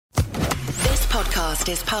podcast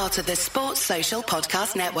is part of the Sports Social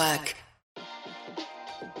Podcast Network.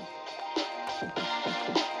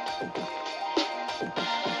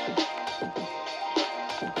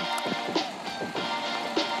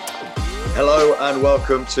 Hello and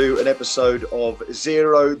welcome to an episode of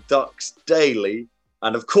Zero Ducks Daily.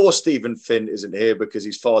 And of course, Stephen Finn isn't here because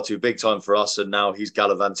he's far too big time for us. And now he's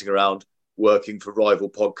gallivanting around working for rival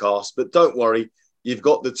podcasts. But don't worry, you've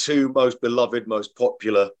got the two most beloved, most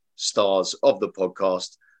popular stars of the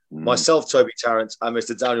podcast. Myself, Toby Tarrant, and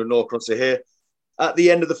Mr. Daniel Norcross are here at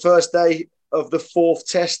the end of the first day of the fourth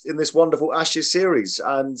test in this wonderful Ashes series.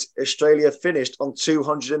 And Australia finished on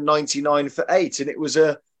 299 for 8. And it was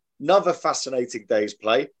another fascinating day's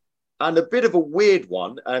play and a bit of a weird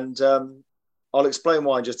one. And I'll explain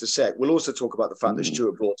why in just a sec. We'll also talk about the fact that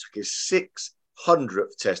Stuart Broad took his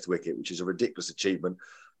 600th test wicket, which is a ridiculous achievement.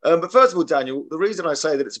 But first of all, Daniel, the reason I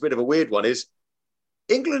say that it's a bit of a weird one is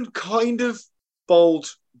England kind of bowled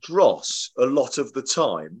dross a lot of the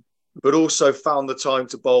time, but also found the time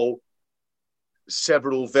to bowl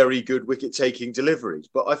several very good wicket-taking deliveries.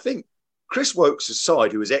 But I think Chris Woakes'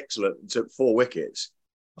 side, who was excellent and took 4 wickets,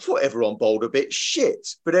 I thought everyone bowled a bit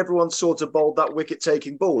shit, but everyone sort of bowled that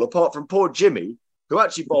wicket-taking ball, apart from poor Jimmy, who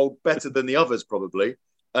actually bowled better than the others probably,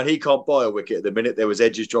 and he can't buy a wicket at the minute. There was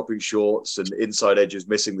edges dropping shorts and inside edges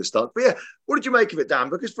missing the stuff. But yeah, what did you make of it, Dan?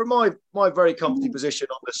 Because from my very comfy position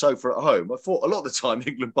on the sofa at home, I thought a lot of the time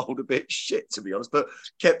England bowled a bit shit, to be honest, but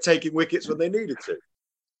kept taking wickets when they needed to.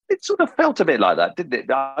 It sort of felt a bit like that, didn't it?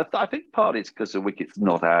 I think partly it's because the wicket's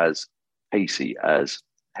not as pacey as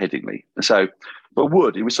Headingley. So, but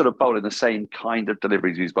Wood, he was sort of bowling the same kind of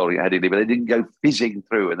deliveries he was bowling at Headingley, but they didn't go fizzing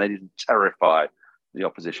through and they didn't terrify the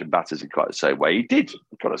opposition batters in quite the same way. He did,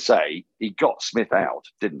 I've got to say, he got Smith out,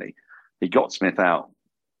 didn't he? He got Smith out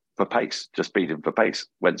for pace, just beat him for pace,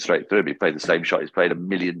 went straight through him. He played the same shot he's played a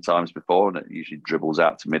million times before, and it usually dribbles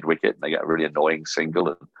out to mid-wicket, and they get a really annoying single,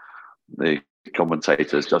 and the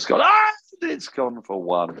commentators just go, it's gone for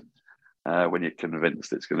one. When you're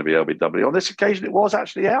convinced it's going to be LBW. On this occasion, it was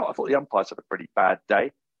actually out. I thought the umpires had a pretty bad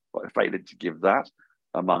day, but failing to give that,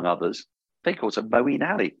 among others. I think also Moeen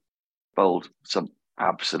Ali bowled some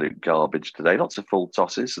absolute garbage today. Lots of full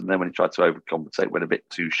tosses, and then when he tried to overcompensate, went a bit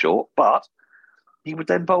too short. But he would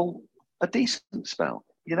then bowl a decent spell.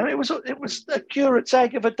 You know, it was a curate's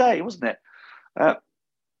egg of a day, wasn't it?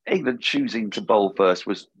 England choosing to bowl first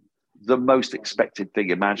was the most expected thing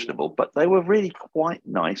imaginable, but they were really quite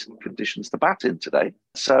nice conditions to bat in today.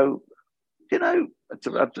 So, you know,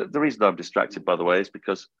 the reason I'm distracted, by the way, is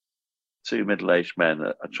because 2 middle-aged men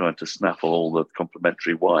are trying to snaffle all the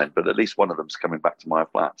complimentary wine, but at least one of them's coming back to my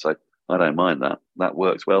flat, so I don't mind that. That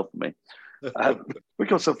works well for me. We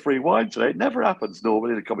got some free wine today. It never happens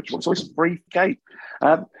normally in a commentary box, so it's free game.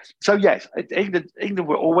 So yes, England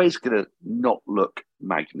were always going to not look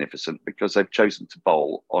magnificent because they've chosen to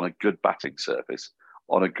bowl on a good batting surface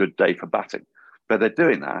on a good day for batting. But they're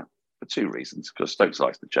doing that for 2 reasons: because Stokes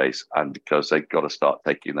likes to chase, and because they've got to start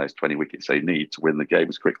taking those 20 wickets they need to win the game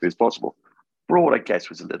as quickly as possible. Broad, I guess,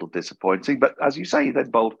 was a little disappointing, but as you say, he then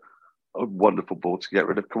bowled a wonderful ball to get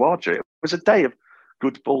rid of Khawaja. It was a day of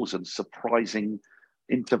good balls and surprising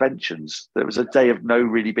interventions. There was a day of no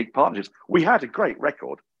really big partnerships. We had a great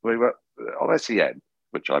record. We were on SEN,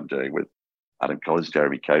 which I'm doing with Adam Collins,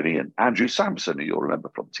 Jeremy Coney, and Andrew Sampson, who you'll remember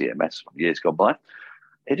from TMS from years gone by.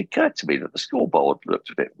 It occurred to me that the scoreboard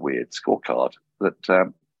looked a bit weird, scorecard,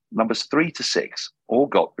 that numbers 3 to 6 all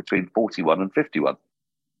got between 41 and 51.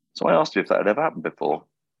 So I asked you if that had ever happened before,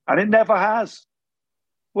 and it never has.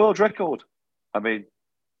 World record. I mean,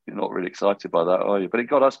 you're not really excited by that, are you? But it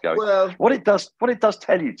got us going. Well, what it does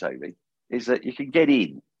tell you, Toby, is that you can get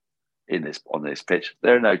on this pitch.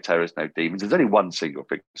 There are no terrorists, no demons. There's only one single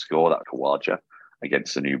big score, that Khawaja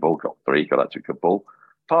against the new ball, got 3, got out to a good ball.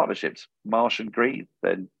 Partnerships, Marsh and Green,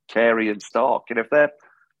 then Carey and Stark. And if they're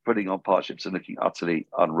putting on partnerships and looking utterly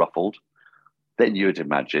unruffled, then you'd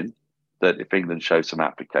imagine that if England show some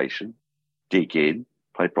application, dig in,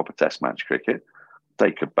 play proper test match cricket,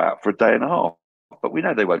 they could bat for a day and a half. But we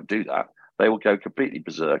know they won't do that. They will go completely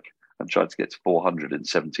berserk and try to get to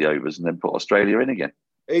 470 overs and then put Australia in again.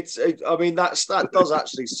 That does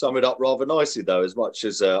actually sum it up rather nicely, though, as much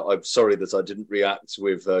as I'm sorry that I didn't react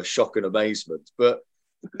with shock and amazement. But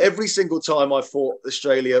every single time I thought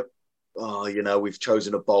Australia, we've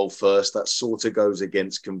chosen a bowl first, that sort of goes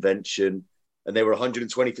against convention. And they were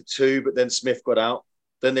 120 for 2, but then Smith got out.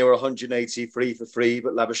 Then they were 183 for 3,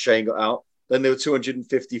 but Labuschagne got out. Then they were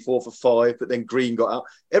 254 for 5, but then Green got out.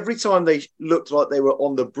 Every time they looked like they were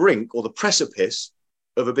on the brink or the precipice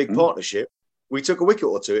of a big partnership, we took a wicket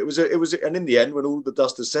or two. And in the end, when all the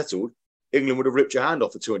dust has settled, England would have ripped your hand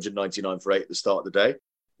off for 299 for 8 at the start of the day.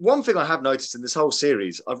 One thing I have noticed in this whole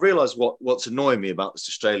series, I've realised what's annoying me about this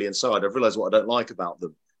Australian side. I've realised what I don't like about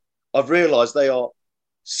them. I've realised they are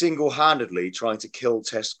single-handedly trying to kill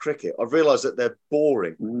Test cricket. I've realised that they're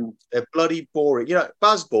boring. They're bloody boring. You know,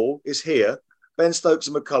 Bazball is here. Ben Stokes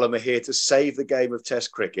and McCullum are here to save the game of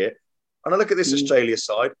Test cricket. And I look at this Australia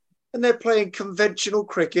side, and they're playing conventional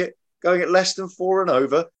cricket, going at less than 4 and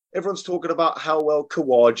over. Everyone's talking about how well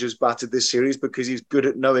Khawaja's batted this series because he's good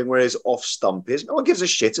at knowing where his off stump is. No one gives a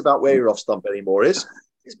shit about where your off stump anymore is.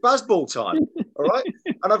 It's Bazball time, all right?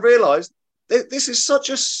 And I've realised this is such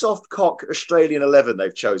a soft cock Australian 11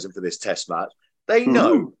 they've chosen for this Test match. They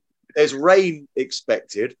know there's rain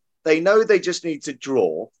expected. They know they just need to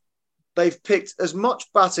draw. They've picked as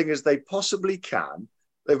much batting as they possibly can.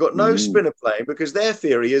 They've got no spinner playing because their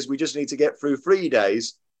theory is we just need to get through 3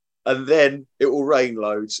 days and then it will rain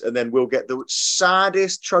loads and then we'll get the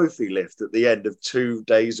saddest trophy lift at the end of 2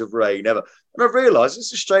 days of rain ever. And I've realised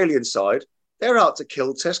this Australian side, they're out to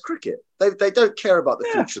kill Test cricket. They don't care about the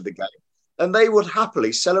future of the game. And they would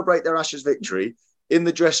happily celebrate their Ashes victory in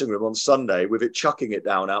the dressing room on Sunday with it chucking it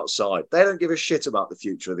down outside. They don't give a shit about the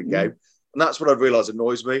future of the game. And that's what I've realised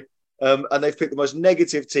annoys me. And they've picked the most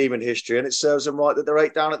negative team in history, and it serves them right that they're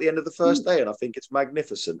 8 down at the end of the first day. And I think it's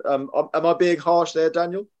magnificent. Am I being harsh there,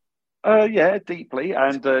 Daniel? Yeah, deeply,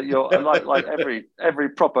 and you're like every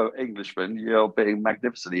proper Englishman. You're being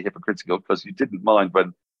magnificently hypocritical because you didn't mind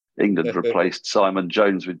when England replaced Simon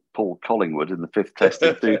Jones with Paul Collingwood in the 5th Test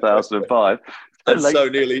in 2005. And so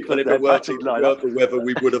nearly, and if it weren't for whether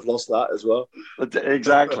we would have lost that as well.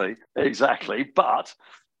 Exactly. But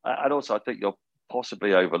and also, I think you're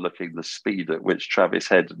possibly overlooking the speed at which Travis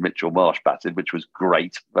Head and Mitchell Marsh batted, which was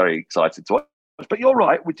great. Very excited to watch. But you're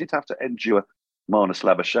right, we did have to endure Marnus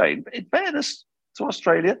Labuschagne. But in fairness to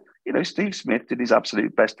Australia, you know, Steve Smith did his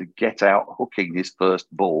absolute best to get out hooking his first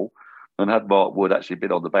ball. And had Mark Wood actually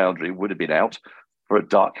been on the boundary, would have been out for a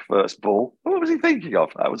duck first ball. What was he thinking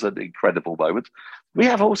of? That was an incredible moment. We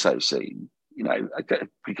have also seen, you know,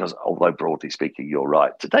 because although broadly speaking, you're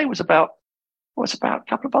right, today was about a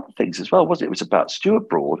couple of other things as well, wasn't it? It was about Stuart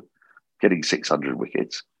Broad getting 600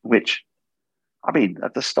 wickets, which, I mean,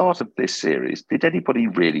 at the start of this series, did anybody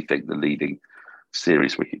really think the leading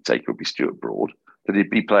series wicket taker would be Stuart Broad? That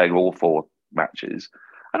he'd be playing all 4 matches?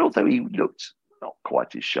 And although he looked not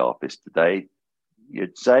quite his sharpest today,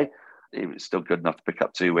 you'd say, he was still good enough to pick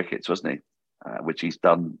up 2 wickets, wasn't he? Which he's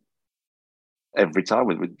done every time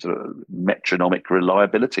with sort of metronomic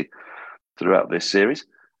reliability throughout this series.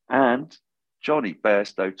 And Johnny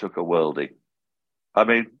Bairstow took a worldie. I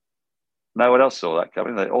mean, no one else saw that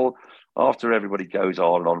coming. They all, after everybody goes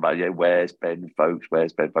on and on about, where's Ben Folkes?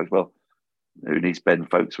 Where's Ben Folkes? Well, who needs Ben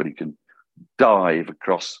Folkes when he can dive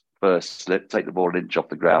across first slip, take the ball an inch off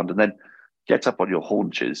the ground, and then get up on your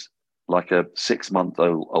haunches like a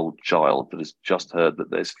 6-month-old child that has just heard that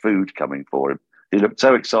there's food coming for him. He looked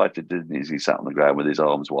so excited, didn't he, as he sat on the ground with his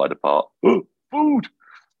arms wide apart. Oh, food!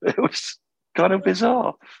 It was kind of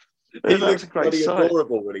bizarre. He looked bloody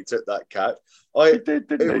adorable when he took that catch. He did,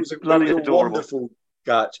 didn't he? It was a wonderful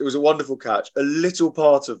catch. It was a wonderful catch. A little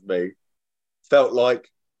part of me felt like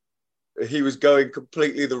he was going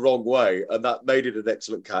completely the wrong way, and that made it an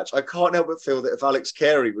excellent catch. I can't help but feel that if Alex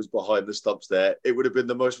Carey was behind the stumps there, it would have been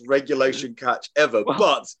the most regulation catch ever.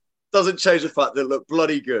 But doesn't change the fact that it looked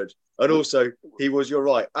bloody good. And also, he was, you're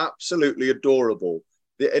right, absolutely adorable.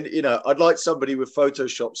 And, you know, I'd like somebody with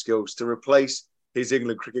Photoshop skills to replace his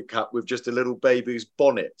England cricket cap with just a little baby's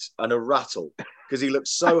bonnet and a rattle, because he looks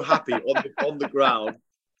so happy on the ground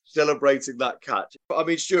celebrating that catch. I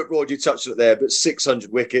mean, Stuart Broad, you touched on it there, but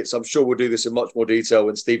 600 wickets. I'm sure we'll do this in much more detail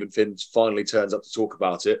when Stephen Finn finally turns up to talk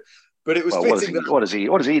about it. But it was fitting. What does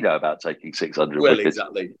he know about taking 600 wickets? Well,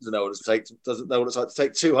 exactly. Doesn't know what it's like to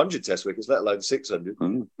take 200 Test wickets, let alone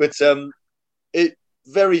 600. But it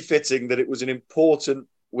very fitting that it was an important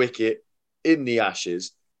wicket in the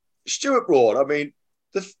Ashes. Stuart Broad, I mean,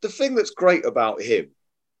 the thing that's great about him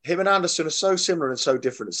and Anderson are so similar and so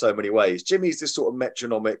different in so many ways. Jimmy's this sort of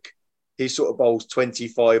metronomic, he sort of bowls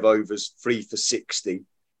 25 overs, 3 for 60.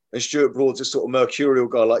 And Stuart Broad's a sort of mercurial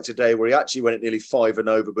guy like today, where he actually went at nearly 5 and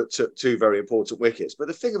over, but took 2 very important wickets. But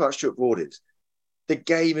the thing about Stuart Broad is the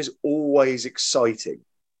game is always exciting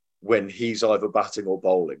when he's either batting or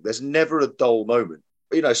bowling. There's never a dull moment.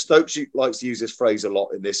 You know, Stokes likes to use this phrase a lot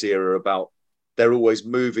in this era about they're always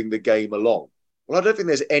moving the game along. Well, I don't think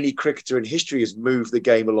there's any cricketer in history who's moved the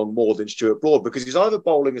game along more than Stuart Broad, because he's either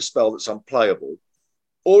bowling a spell that's unplayable,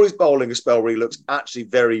 or he's bowling a spell where he looks actually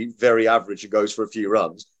very, very average and goes for a few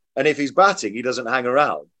runs. And if he's batting, he doesn't hang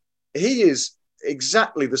around. He is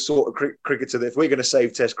exactly the sort of cricketer that if we're going to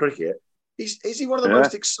save Test cricket, Is he one of the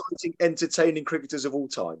most exciting, entertaining cricketers of all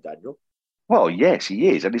time, Daniel? Well, yes, he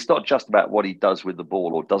is. And it's not just about what he does with the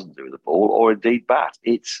ball or doesn't do with the ball, or indeed bat.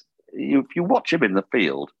 It's if you watch him in the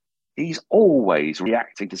field, he's always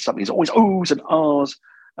reacting to something. He's always ohs and ahs.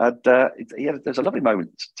 And there's a lovely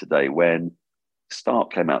moment today when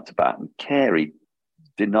Stark came out to bat and Carey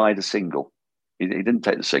denied a single. He didn't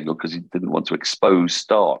take the single because he didn't want to expose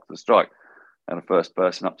Stark to the strike. And the first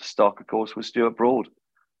person up to Stark, of course, was Stuart Broad.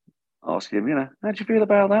 Asking him, how do you feel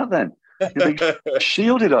about that then? You're being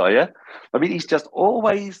shielded, are you? I mean, he's just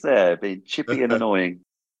always there, being chippy and annoying.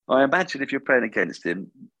 I imagine if you're playing against him,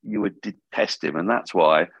 you would detest him. And that's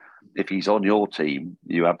why, if he's on your team,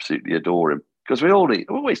 you absolutely adore him. Because we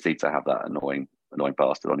always need to have that annoying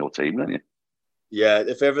bastard on your team, don't you? Yeah,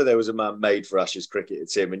 if ever there was a man made for Ashes cricket,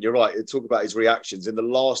 it's him. And you're right, talk about his reactions. In the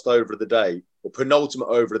last over of the day, or penultimate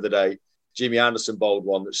over of the day, Jimmy Anderson bowled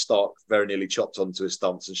one that Stark very nearly chopped onto his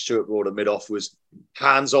stumps, and Stuart Broad at mid-off was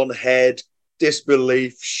hands on head,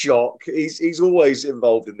 disbelief, shock. He's always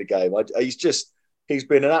involved in the game. He's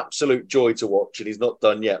been an absolute joy to watch, and he's not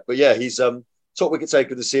done yet. But yeah, he's top wicket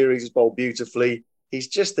taker of the series. He's bowled beautifully. He's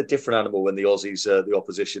just a different animal when the Aussies are the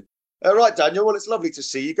opposition. All right, Daniel. Well, it's lovely to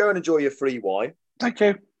see you. Go and enjoy your free wine. Thank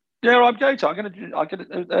you. Yeah, I'm going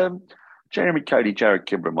to. Jeremy Cody, Jared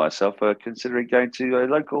Kimber and myself are considering going to a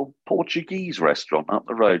local Portuguese restaurant up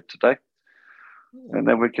the road today. Yeah. And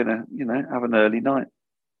then we're going to, have an early night.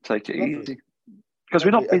 Take it easy. Because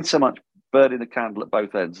we've not been so much burning the candle at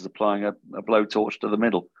both ends as applying a blowtorch to the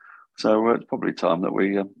middle. So it's probably time that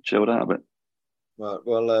we chilled out a bit. Right.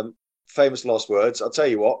 Well, famous last words. I'll tell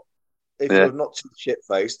you what. If you're not too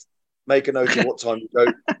shit-faced, make a note of what time you go.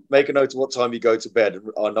 Make a note of what time you go to bed,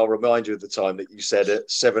 and I'll remind you of the time that you said at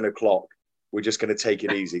 7 o'clock. We're just going to take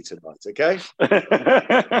it easy tonight, okay?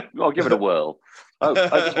 I'll give it a whirl.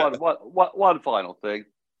 Just one final thing.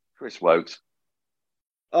 Chris Wokes.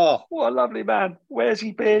 Oh, what a lovely man! Where's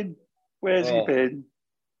he been? Where's he been?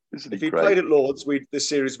 If he played at Lords, this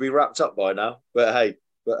series would be wrapped up by now. But hey,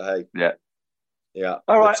 yeah.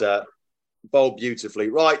 All right. Bowled beautifully.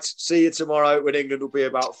 Right. See you tomorrow when England will be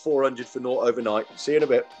about 400 for naught overnight. See you in a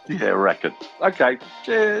bit. Yeah, reckon. Okay.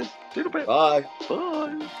 Cheers. See you in a bit. Bye.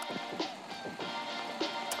 Bye.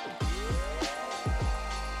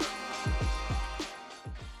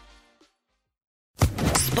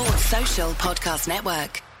 Sports Social Podcast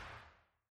Network.